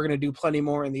 and we're going to do plenty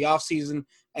more in the off season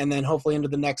and then hopefully into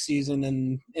the next season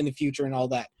and in the future and all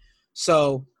that.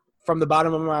 So from the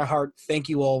bottom of my heart, thank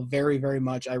you all very, very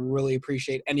much. I really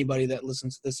appreciate anybody that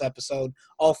listens to this episode,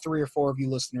 all 3 or 4 of you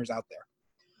listeners out there.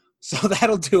 So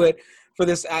that'll do it for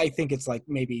this. I think it's like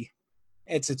maybe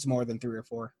it's more than 3 or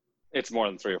 4. It's more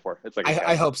than 3 or 4. It's like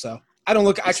I hope so. I don't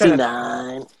look. I try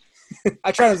not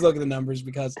to look at the numbers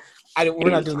because we're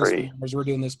not doing this for the numbers. We're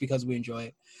doing this because we enjoy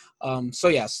it. So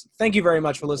yes, thank you very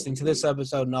much for listening to this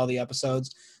episode and all the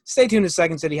episodes. Stay tuned to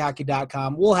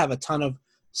SecondCityHockey.com. We'll have a ton of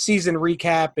season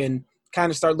recap and kind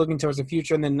of start looking towards the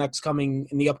future in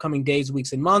the upcoming days,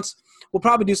 weeks, and months. We'll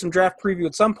probably do some draft preview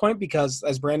at some point because,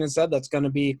 as Brandon said, that's going to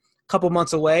be a couple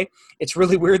months away. It's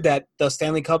really weird that the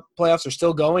Stanley Cup playoffs are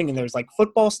still going and there's like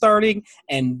football starting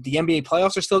and the NBA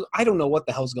playoffs are still – I don't know what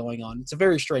the hell's going on. It's a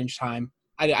very strange time.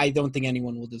 I don't think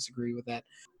anyone will disagree with that.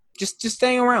 Just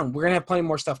staying around. We're going to have plenty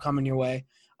more stuff coming your way.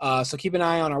 So keep an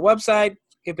eye on our website.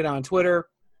 Keep an eye on Twitter.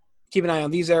 Keep an eye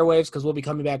on these airwaves because we'll be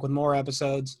coming back with more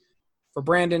episodes. For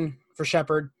Brandon, for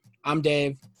Shepard, I'm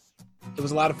Dave. It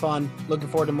was a lot of fun. Looking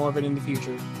forward to more of it in the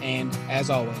future. And as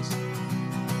always,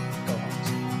 go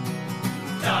Hawks.